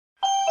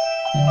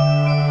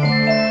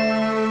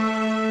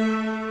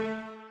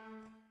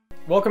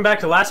Welcome back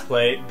to Last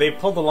Play. They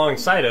pulled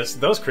alongside us.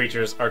 Those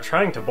creatures are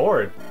trying to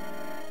board.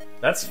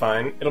 That's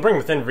fine. It'll bring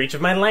within reach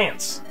of my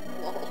lance.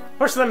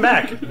 Push them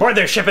back. Board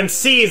their ship and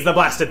seize the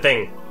blasted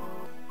thing.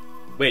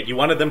 Wait, you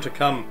wanted them to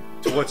come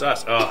towards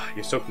us? Oh,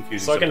 you're so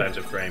confusing So I can- sometimes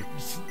at frame.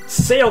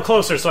 Sail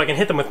closer so I can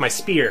hit them with my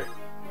spear.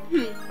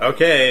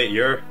 Okay,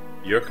 your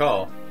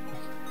call.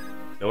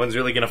 No one's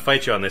really gonna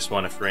fight you on this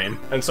one, Ephraim.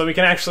 And so we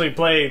can actually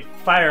play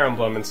Fire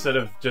Emblem instead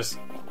of just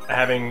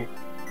having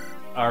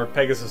our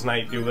Pegasus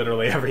Knight do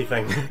literally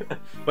everything.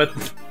 But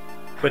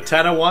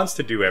Tana wants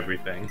to do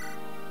everything.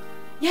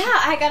 Yeah,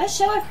 I gotta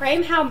show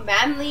Ephraim how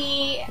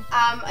manly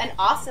and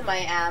awesome I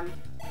am.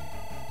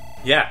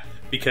 Yeah,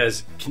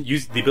 because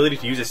the ability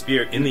to use a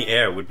spear in the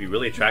air would be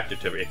really attractive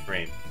to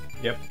Ephraim.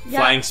 Yep. Yeah.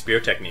 Flying spear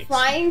techniques.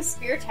 Flying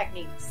spear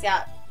techniques,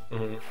 yeah.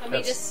 Mm-hmm. Let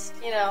me just,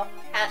 you know,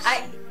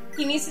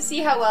 he needs to see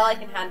how well I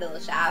can handle a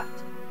shaft.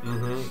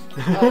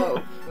 Mm-hmm.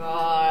 Oh,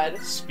 God.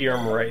 Spear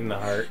him right in the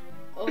heart.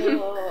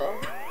 Oh.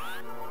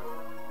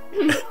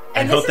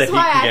 And this hope that is he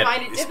why can I get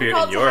find it the spirit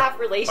difficult in to your have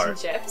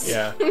relationships.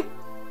 Yeah.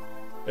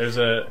 There's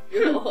a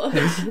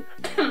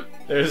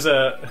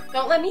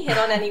Don't let me hit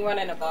on anyone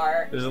in a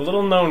bar. there's a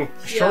little known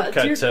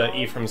shortcut dear to God.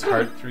 Ephraim's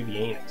heart through the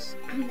anus.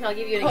 I'll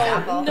give you an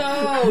example.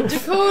 Oh, no,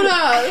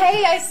 Dakota!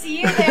 Hey, I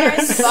see you there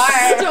in the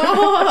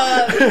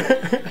bar.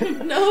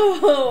 Stop!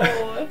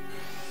 No!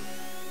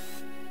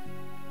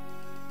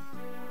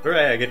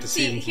 Hooray, I get to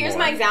see See, him here's more.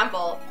 my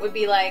example. Would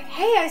be like,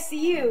 hey, I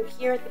see you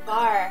here at the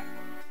bar.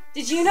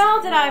 Did you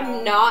know that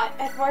I'm not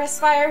a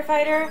forest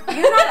firefighter?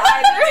 You're not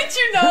either. Did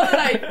you know that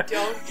I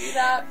don't do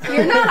that?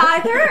 You're not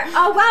either?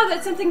 Oh wow,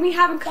 that's something we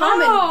have in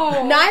common.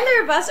 Wow.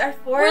 Neither of us are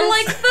forest We're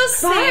like the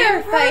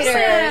same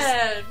firefighters.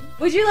 person!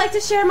 Would you like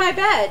to share my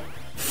bed?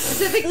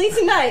 Specifically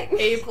tonight.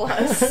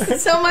 A+.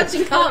 So much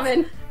in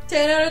common.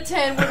 10 out of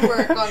 10 would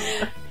work on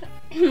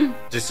me.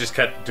 Just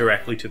cut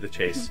directly to the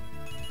chase.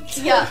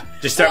 Yeah.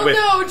 Just start with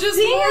no, just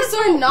Seeing more as so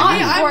we're not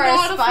I'm forest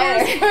not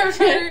a forest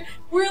fire. firefighter.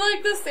 We're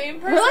like the same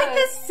person. We're like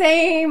the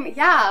same,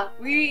 yeah.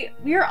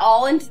 We're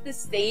all into the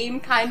same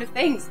kind of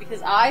things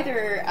because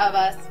either of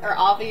us, or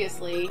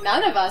obviously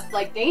none of us,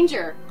 like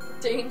danger.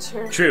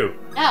 Danger. True.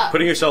 Yeah.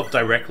 Putting yourself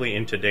directly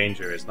into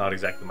danger is not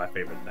exactly my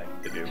favorite thing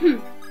to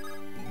do.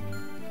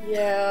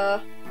 Yeah.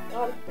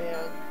 Not a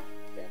fan.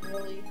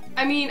 Really.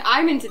 I mean,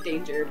 I'm into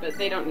danger, but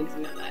they don't need to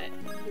know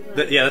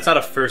that. Yeah, that's not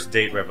a first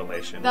date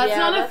revelation. That's Yeah,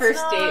 not a that's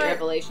first not- date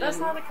revelation. That's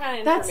not the kind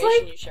of That's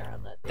information like- you share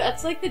on that.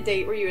 That's like the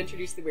date where you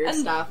introduce the weird And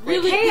stuff. Like,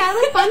 really- hey,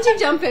 I like bungee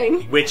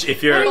jumping. Which, if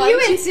What you're, are you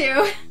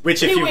into?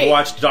 which if Hey, you've wait.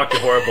 watched Dr.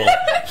 Horrible,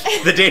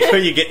 the date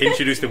where you get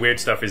introduced to weird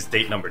stuff is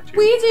date number 2.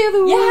 We do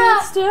the weird Yeah,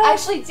 stuff.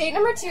 actually, date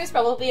number 2 is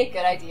probably a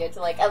good idea to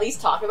like at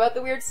least talk about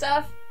the weird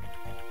stuff.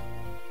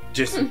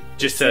 Just Say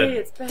to,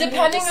 it's better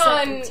Depending the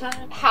second on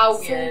time. how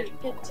So weird. you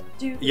get to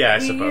do the Yeah, I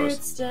weird suppose.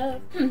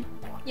 Stuff.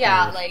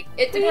 Yeah, like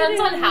it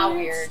depends on how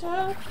weird.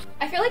 Stuff.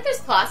 I feel like there's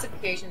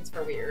classifications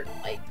for weird.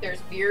 Like there's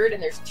weird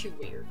and there's too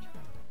weird.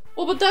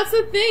 Well, but that's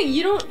the thing.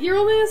 You're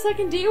only on a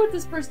second date with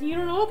this person. You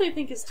don't know what they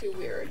think is too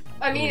weird.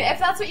 I mean, if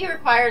that's what you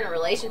require in a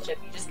relationship,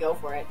 you just go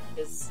for it.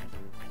 Because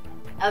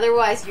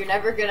otherwise, you're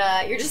never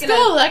gonna. You're just Just gonna.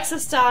 go Alexa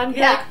style and be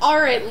Yeah. like,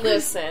 alright,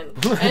 listen.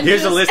 And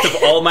here's a just- list of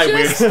all my weird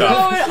just stuff,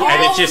 throw it all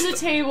and on it's just the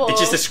table. it's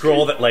just a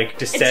scroll that like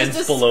It's descends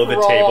just a below the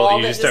scroll table, and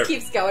you that just start.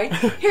 keeps going.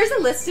 Here's a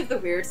list of the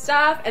weird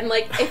stuff, and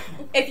like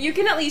if you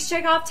can at least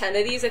check off 10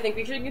 of these, I think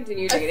we should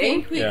continue I dating.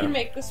 think we Yeah. can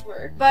make this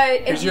work.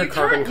 But if Here's you your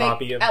carbon can't make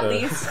copy of at the-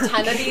 least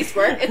 10 of these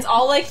work, it's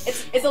all like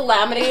it's a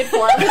laminated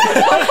form.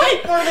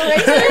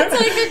 It's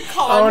like a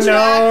Oh contract.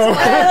 no!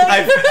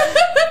 I've,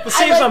 The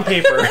save's on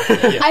paper.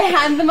 I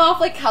hand them off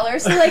like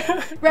colors. So like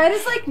red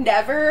is like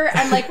never,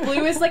 and like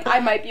blue is like I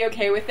might be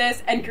okay with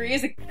this, and green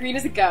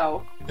is a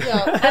go.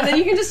 Yeah. And then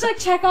you can just like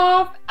check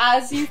off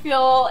as you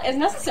feel is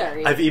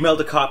necessary. I've emailed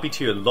a copy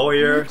to your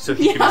lawyer so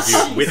he can Yeah.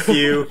 review it with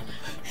you.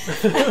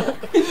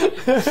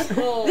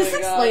 Oh This my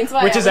God. explains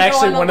why Which I is would go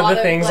actually on a one of lot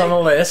the things like, on the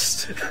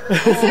list.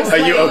 Are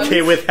you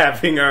okay with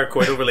having our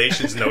court of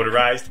relations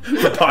notarized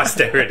for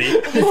posterity?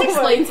 This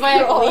explains why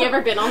I've only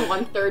ever been on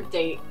one third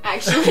date.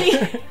 Actually,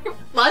 a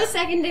lot of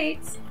second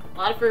dates, a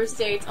lot of first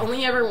dates.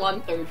 Only ever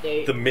one third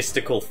date. The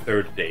mystical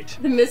third date.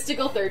 The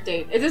mystical third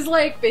date. It is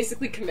like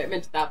basically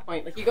commitment at that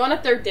point. Like you go on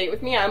a third date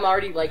with me, I'm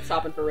already like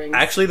shopping for rings.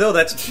 Actually, though,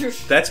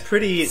 that's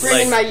pretty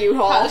Bringing my like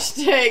U-Haul.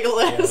 Hashtag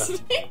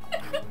list.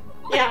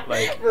 Yeah,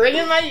 Like-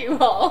 bringing my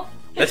U-Haul.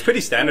 that's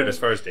pretty standard as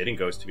far as dating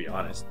goes, to be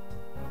honest.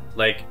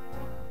 Like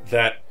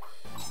that,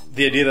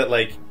 the idea that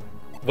like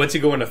once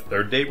you go on a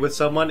third date with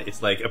someone,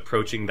 it's like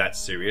approaching that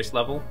serious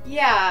level.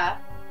 Yeah.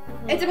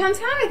 It depends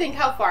kind of, I think,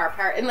 how far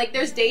apart. And like,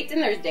 there's dates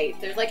and there's dates.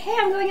 There's like, hey,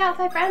 I'm going out with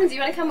my friends. Do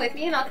you want to come with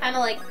me? And I'll kind of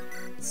like,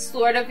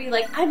 sort of be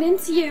like, I'm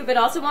into you, but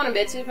also want to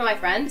bitch it for my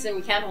friends, and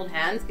we can't hold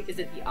hands because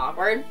it'd be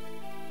awkward.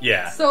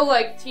 Yeah. So,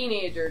 like,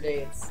 teenager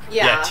dates.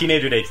 Yeah.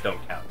 Teenager dates don't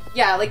count.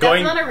 Yeah, like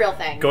Going- that's not a real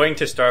thing. Going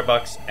to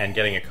Starbucks and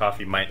getting a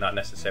coffee might not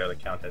necessarily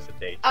count as a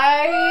date.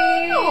 I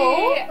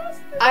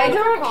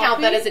don't Coffee.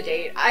 count that as a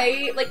date.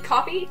 I like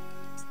coffee.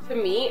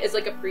 to me, is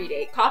like a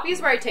pre-date. Coffee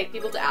is where I take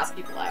people to ask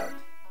people out.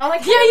 I'm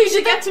like, Yeah, you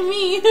should get to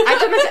me. I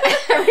did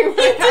that to everyone.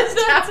 You did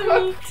that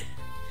to me.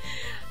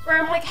 Where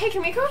I'm like, hey,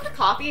 can we go out for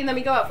coffee? And then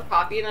we go out for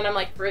coffee, and then I'm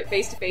like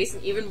face to face,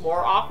 and even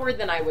more awkward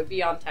than I would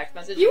be on text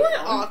message. You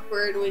weren't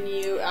awkward when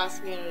you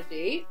asked me on a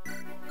date.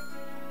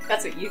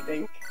 That's what you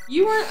think.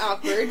 You weren't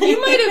awkward. You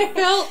might have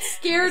felt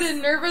scared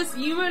and nervous.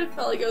 You might have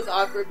felt like it was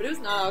awkward, but it was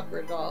not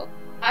awkward at all.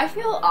 I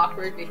feel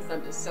awkward because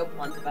I'm just so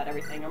blunt about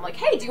everything. I'm like,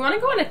 hey, do you want to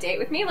go on a date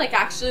with me? Like,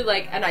 actually,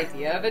 like, an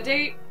idea of a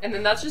date? And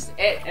then that's just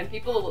it. And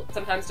people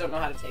sometimes don't know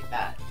how to take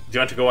that. Do you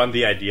want to go on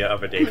the idea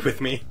of a date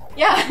with me?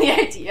 Yeah, the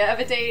idea of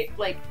a date.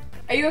 Like,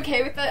 are you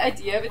okay with the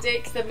idea of a date?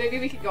 Because then maybe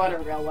we could go on a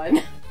real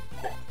one.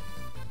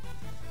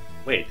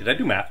 Wait, did I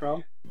do math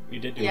wrong? You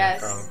did do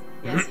Yes. that wrong.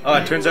 Yes, you Oh, it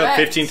did. turns out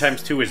Correct. 15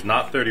 times 2 is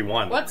not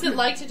 31. What's it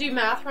like to do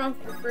math wrong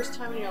for the first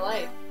time in your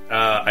life?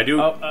 I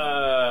do.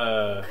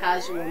 Oh,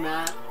 Casual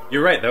math.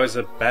 You're right, that was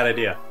a bad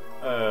idea.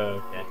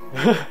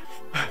 okay.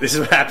 This is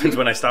what happens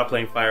when I stop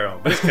playing Fire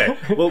Emblem. But it's okay,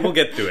 we'll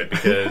get through it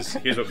because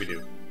here's what we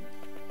do.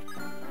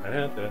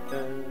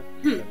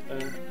 Thank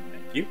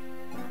you.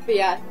 But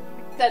yeah,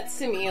 that's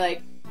to me,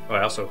 like, Oh,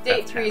 I also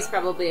date have 3 is 10,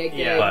 probably a good,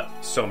 Yeah. but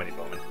so many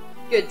bowmen.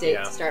 good date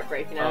Yeah. to start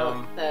breaking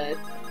out the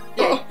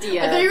Oh,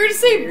 idea. I thought you were going to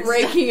say Weird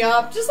breaking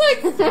up. Just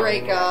like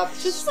break up.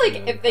 Just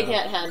like if they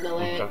can't handle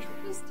it.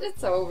 Just,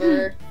 it's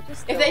over.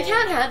 Just If go. they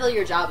can't handle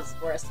your job as a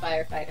forest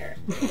firefighter,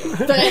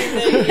 then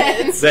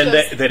it's Then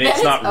just then it's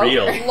then not it's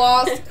real. over.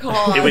 lost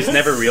cause. It was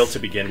never real to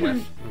begin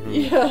with.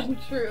 Yeah,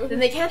 true. then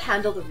they can't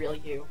handle the real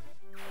you.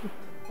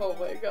 Oh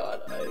my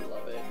god, I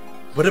love it.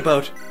 What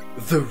about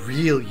the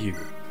real you?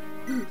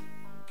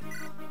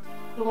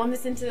 The one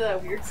that's into the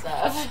weird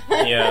stuff.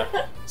 Yeah.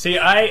 See,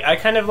 I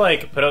kind of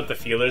like put out the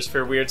feelers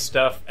for weird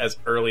stuff as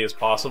early as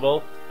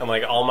possible, and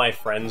like all my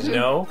friends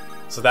know,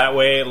 so that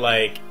way,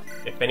 like,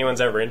 if anyone's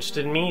ever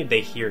interested in me,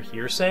 they hear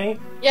hearsay,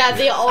 Yeah,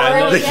 they And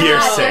already then the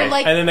hearsay. they're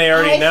like, and then they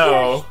already I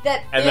know. hear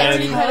that and the then-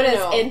 Dakota's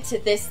know. into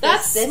this,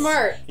 That's this,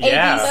 smart.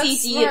 Yeah. A, B,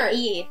 That's C, D, smart. and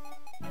E.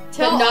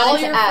 Tell But not all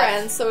into your F.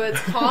 friends so it's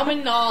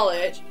common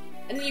knowledge,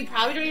 and then you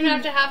probably don't even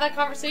have to have that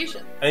conversation.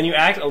 And then you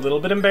act a little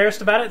bit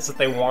embarrassed about it, so that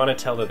they want to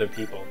tell other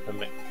people to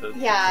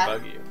Yeah.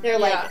 bug you. They're Yeah.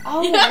 like,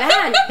 oh Yeah.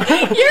 man,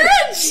 You're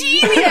a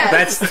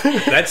genius!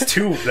 That's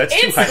too It's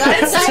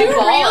hypothetical. too real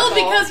diabolical.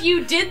 because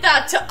you did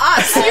that to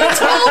us. You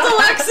told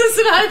Alexis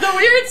and I the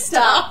weird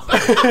stuff.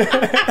 That's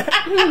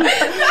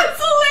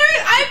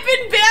hilarious. I've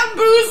been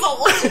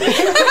bamboozled.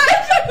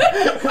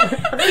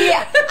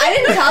 yeah, I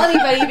didn't tell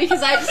anybody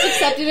because I just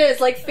accepted it as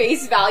like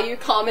face value,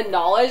 common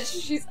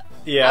knowledge.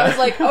 Yeah. I was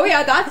like, oh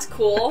yeah, that's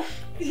cool.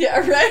 Yeah,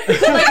 right?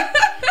 Like,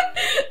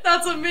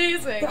 that's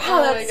amazing.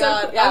 Oh my that's so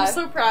god. cool. Yeah. I'm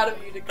so proud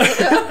of you,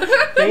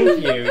 Dakota.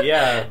 Thank you.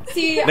 Yeah.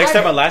 See, Next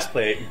time on Last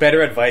Play,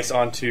 better advice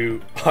on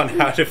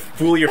how to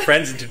fool your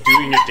friends into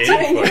doing your dating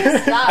Doing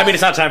course. stuff. I mean,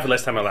 it's not time for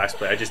Last Time on Last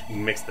Play. I just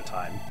mixed the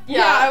time.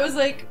 Yeah, I was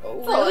like, oh,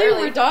 really? early.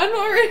 We're done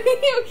already?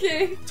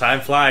 Okay. Time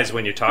flies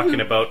when you're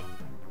talking about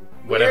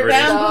whatever it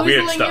is, Bamboozling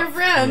weird your stuff.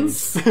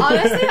 friends.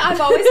 Honestly,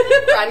 I've always been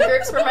in friend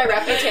groups where my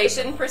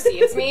reputation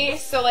precedes me.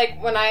 So, like,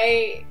 when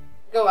I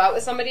go out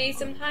with somebody,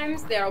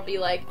 sometimes they'll be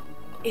like,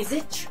 "Is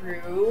it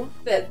true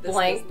that This,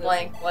 blank, this.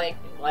 blank, blank,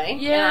 and blank?"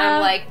 And Yeah.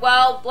 I'm like,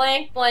 "Well,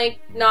 blank, blank,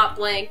 not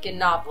blank, and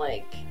not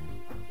blank."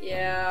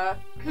 Yeah.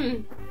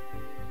 We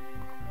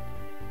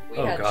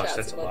Oh had gosh, chats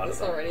that's a about lot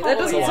this of them. already. Oh, That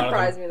doesn't yeah.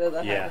 surprise me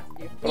that Yeah. happened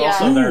to you. But Yeah.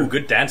 also Ooh, they're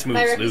good dance moves,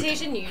 My Luke.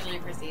 reputation usually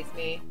precedes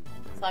me,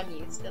 so I'm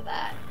used to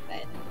that.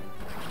 But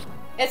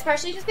it's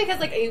partially just because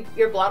like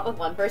you're blunt with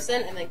one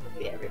person, and then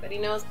quickly everybody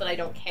knows, but I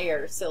don't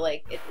care. So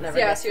like it never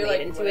Yeah, gets so you're made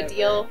like, into whatever. a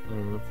deal.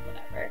 Mhm.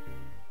 Whatever.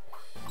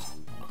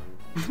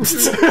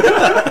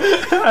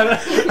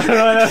 I don't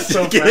know, that's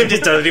so Gilliam funny.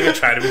 just doesn't even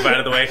try to move out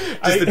of the way.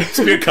 Just the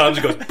spirit comes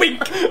and goes,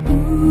 bink!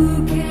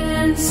 Who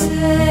can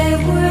say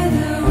where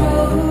the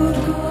road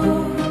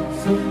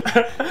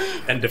goes?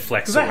 And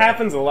deflects Because that away.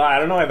 happens a lot. I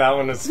don't know why that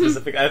one is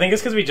specific. I think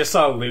it's because we just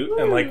saw Loot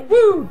and like,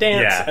 woo,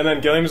 dance. Yeah. And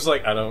then Gilliam's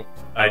like, I don't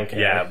care.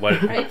 Yeah, what?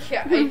 I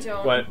can't. I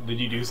don't. What? Did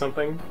you do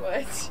something?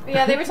 What? But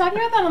yeah, they were talking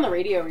about that on the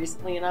radio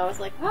recently, and I was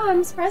like, "Wow,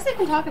 I'm surprised they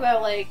can talk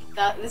about like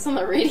this on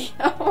the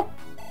radio."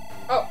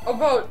 Oh,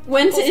 about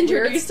When to people's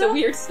introduce the stuff?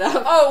 weird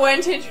stuff? Oh,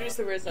 when to introduce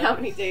the weird stuff. How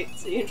many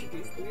dates do you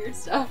introduce the weird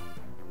stuff?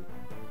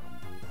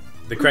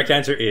 The correct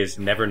answer is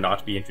never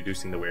not be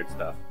introducing the weird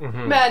stuff.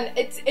 Man,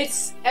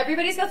 it's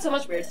everybody's got so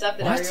much weird stuff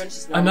that everyone's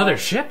just normal. Another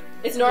ship?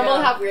 It's normal to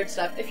Yeah. have weird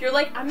stuff. If you're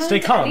like, I'm not Stay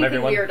into calm, anything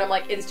everyone. weird, I'm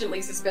like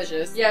instantly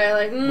suspicious. Yeah, you're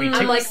like, We I'm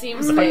take like,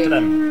 seems the fight to fake.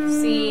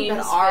 them. Seems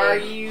But are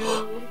fake.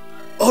 you?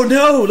 Oh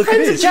no! Look at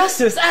Friends of this!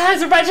 justice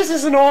as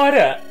righteousness and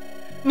order.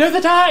 Know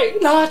that I,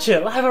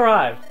 Larcher, have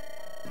arrived.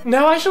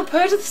 Now I shall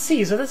purge the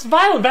seas of this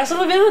vile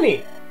vessel of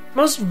villainy,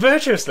 most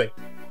virtuously.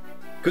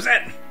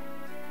 Cosette!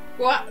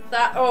 What?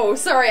 That? Oh,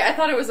 sorry. I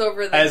thought it was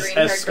over the As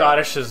green-haired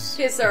Scottish as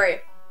Girl. Okay, sorry.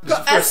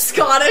 Just As first-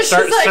 Scottish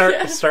start as I start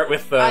can. start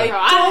with the. I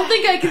don't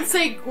think I can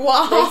say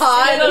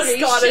 "gwa" in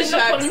a Scottish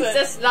accent.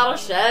 Princess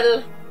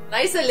Larchelle.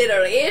 Nice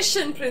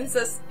alliteration,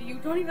 princess. You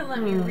don't even let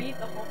me read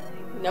the whole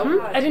thing.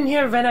 Nope. I didn't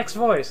hear Venek's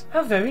voice.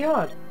 How very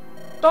odd.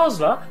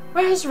 Dosla,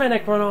 where has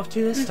Rennek run off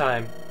to this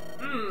time?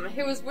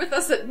 He was with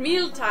us at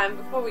mealtime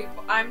before we.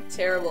 I'm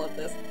terrible at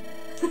this.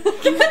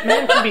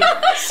 Man can be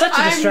such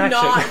a distraction. I'm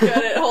not good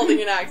at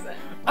holding an accent.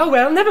 Oh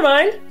well, never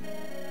mind.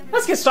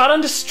 Let's get started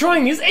on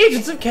destroying these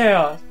agents of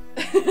chaos.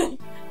 Leave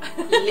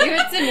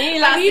it to me,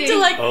 lassie. I need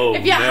to Oh,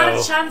 if you had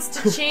no. a chance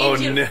to change Oh,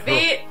 your no.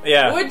 fate,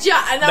 Yeah. would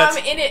ya? And That's-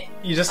 I'm in it.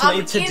 You just I'm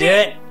need to in do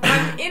it.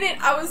 I'm in it.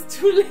 I was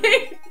too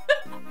late.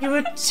 You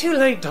were too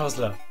late,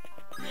 Dosla.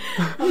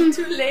 I'm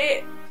too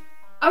late.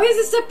 Oh, he's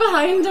a step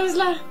behind,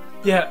 Dosla.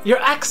 Yeah, your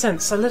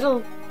accent's a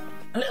little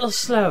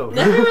slow.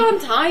 Never on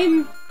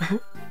time.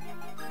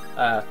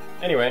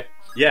 Anyway,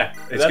 Yeah,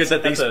 it's That's- good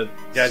that that's these a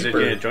guys super-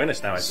 are going to join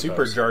us now. I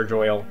super suppose. George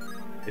Oil.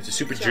 It's a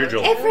super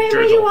Jurgle. Ephraim,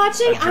 are you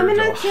watching? A I'm gonna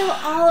Jurgle. kill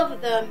all of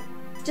them.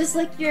 Just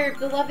like your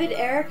beloved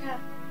Erica.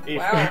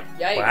 Wow.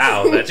 Yikes.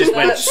 Wow, that just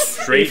went That's-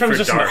 straight for Ephraim's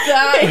just- dark.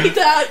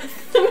 That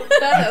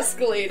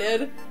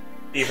escalated.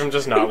 Ephraim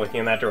just not looking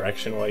in that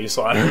direction while you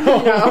slaughter them.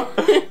 No.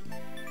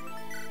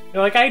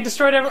 You're like, I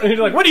destroyed everyone.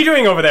 You're like, what are you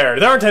doing over there?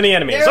 There aren't any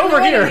enemies. There are Over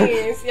no here.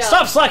 enemies, yeah.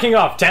 Stop slacking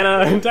off, Tana.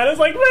 And Tana's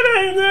like, You're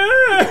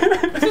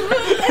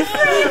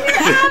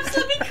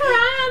absolutely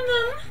crying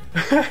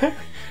them.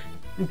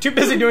 I'm too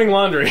busy doing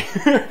laundry.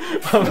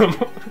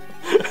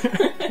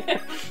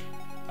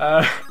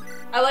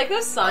 I like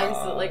those signs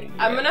that like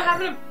I'm gonna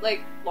have a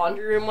like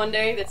laundry room one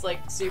day that's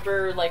like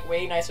super like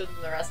way nicer than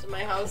the rest of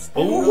my house.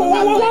 The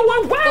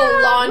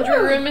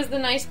laundry room is the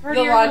nice part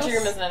The of your laundry house?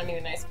 room is gonna be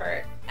the nice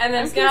part. And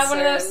then I'm it's gonna have one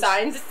of those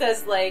concerned. signs that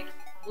says like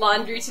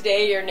laundry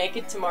today or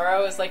naked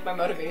tomorrow is like my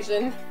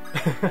motivation.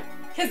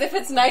 Because if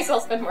it's nice, I'll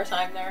spend more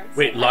time there.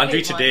 Wait, I laundry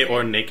hate today laundry.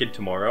 or naked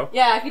tomorrow?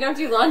 Yeah, if you don't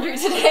do laundry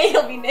today,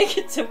 you'll be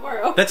naked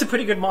tomorrow. That's a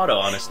pretty good motto,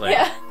 honestly.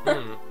 Yeah.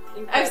 Hmm.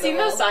 I've seen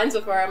those signs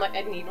before. I'm like,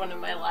 I need one in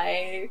my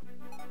life.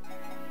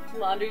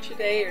 Laundry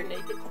today or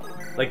naked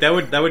tomorrow. Like that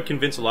would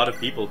convince a lot of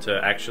people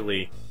to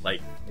actually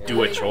like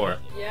do a chore.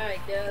 Yeah, I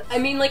guess. I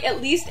mean, like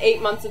at least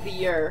 8 months of the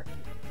year,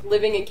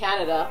 living in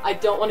Canada, I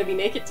don't want to be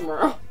naked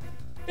tomorrow.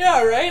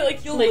 Yeah, right?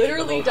 Like, you'll Like,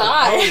 literally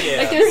die. Oh, yeah.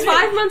 Like there's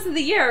 5 months of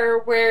the year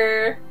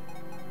where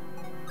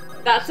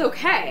that's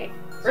okay.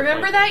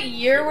 Remember that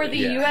year where the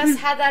Yeah. US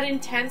had that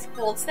intense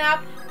cold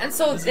snap? And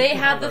so they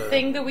had the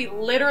thing that we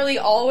literally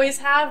always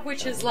have,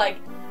 which is like,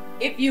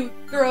 if you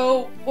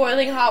throw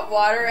boiling hot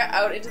water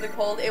out into the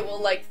cold, it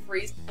will like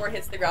freeze before it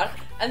hits the ground.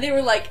 And they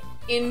were like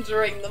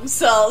injuring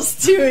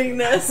themselves doing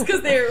this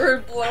because they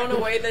were blown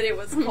away that it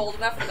was cold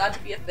enough for that to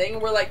be a thing.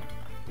 We're like,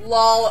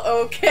 lol,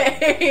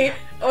 okay.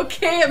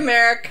 Okay,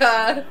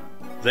 America.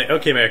 It's like,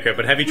 okay, America,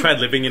 but have you tried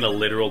living in a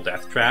literal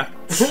death trap?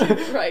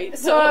 Right.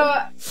 So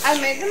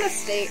I made the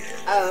mistake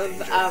of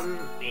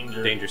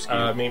Danger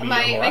scheme. Maybe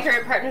my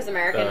current partner's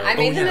American. I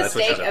made the yeah, that's what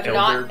mistake shut of up.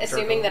 not Elder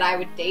assuming Turtle. that I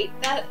would date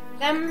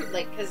them,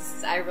 like,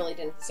 because I really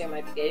didn't assume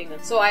I'd be dating them.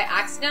 So I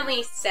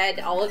accidentally said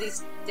all of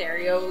these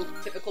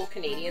stereotypical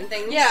Canadian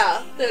things.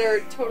 Yeah, that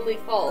are totally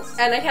false.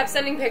 And I kept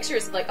sending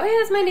pictures of like, oh yeah,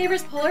 that's my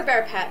neighbor's polar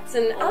bear pets,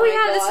 and Oh oh, my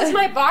yeah, God. this is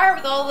my bar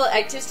with all the.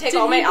 I just take Did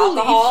all my he believe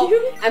alcohol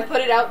you? and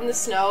put it out in the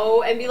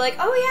snow and be like,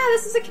 oh yeah,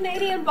 this is a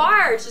Canadian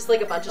bar. It's just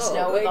like a bunch of Oh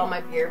snow with my all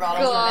my beer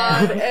bottles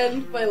God, in it.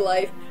 end my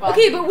life. Well-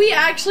 Okay, but we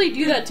actually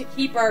do that to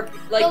keep our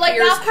like, But like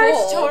ears that part's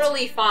cold.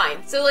 totally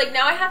fine. So like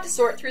now I have to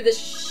sort through the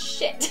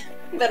shit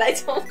that I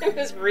told him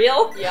was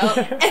real.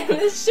 Yep. And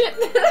the shit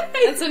that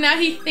I And so now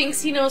he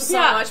thinks he knows so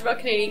Yeah. much about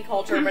Canadian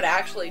culture, but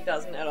actually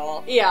doesn't at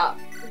all. yeah.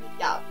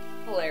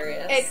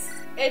 Hilarious.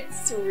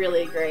 It's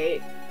really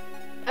great.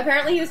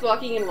 Apparently, he was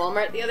walking in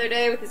Walmart the other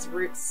day with his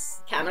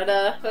Roots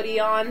Canada hoodie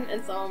on,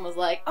 and someone was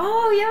like,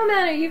 "Oh, yeah,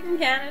 man, are you from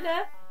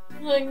Canada?"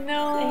 like,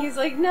 no. And he's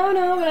like, "No,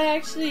 but I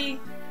actually,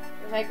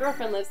 my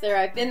girlfriend lives there.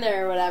 I've been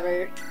there, or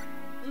whatever.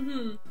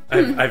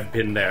 I've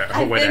been there, or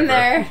I've whatever. been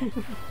there."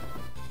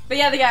 But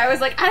yeah, the guy was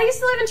like, "I used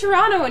to live in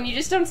Toronto, and you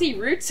just don't see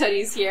Roots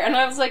hoodies here." And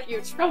I was like,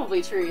 "It's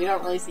probably true. You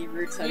don't really see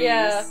Roots hoodies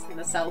Yeah. in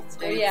the South Oh,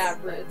 States." yeah,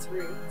 roots.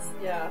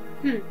 Yeah.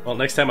 Well,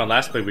 next time on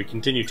Last Play, we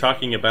continue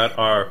talking about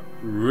our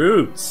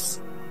roots.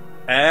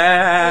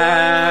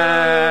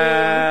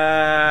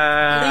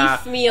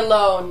 Leave me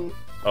alone.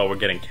 Oh, we're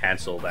getting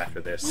cancelled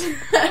after this.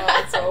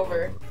 Oh, it's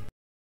over.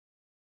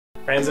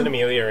 Franz and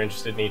Amelia are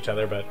interested in each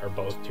other, but are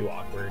both too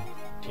awkward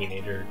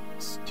teenagers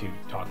to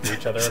talk to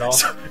each other at all.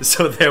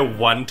 So they're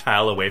one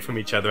tile away from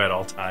each other at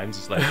all times.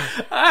 It's like,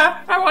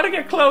 I want to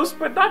get close,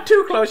 but not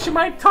too close. She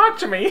might talk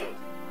to me.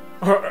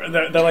 Or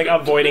they're like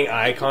avoiding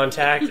eye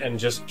contact and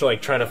just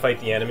like trying to fight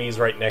the enemies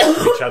right next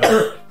to each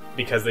other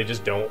because they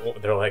just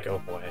don't. They're like, oh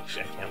boy, I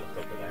can't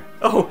look over there.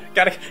 Oh,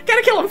 gotta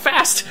kill him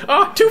fast.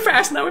 Oh, too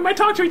fast. Now we might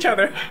talk to each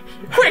other.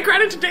 Quick,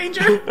 run into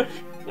danger.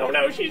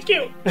 No, she's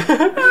cute.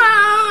 Her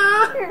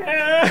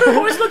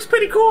voice looks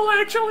pretty cool,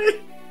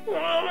 actually.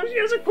 Oh, she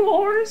has a cool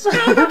horse.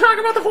 No, don't talk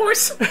about the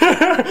horse.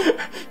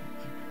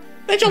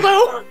 Then she'll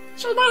know.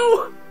 She'll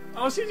know.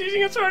 Oh, she's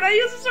using a sword. I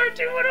use a sword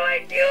too. What do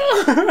I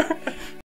do?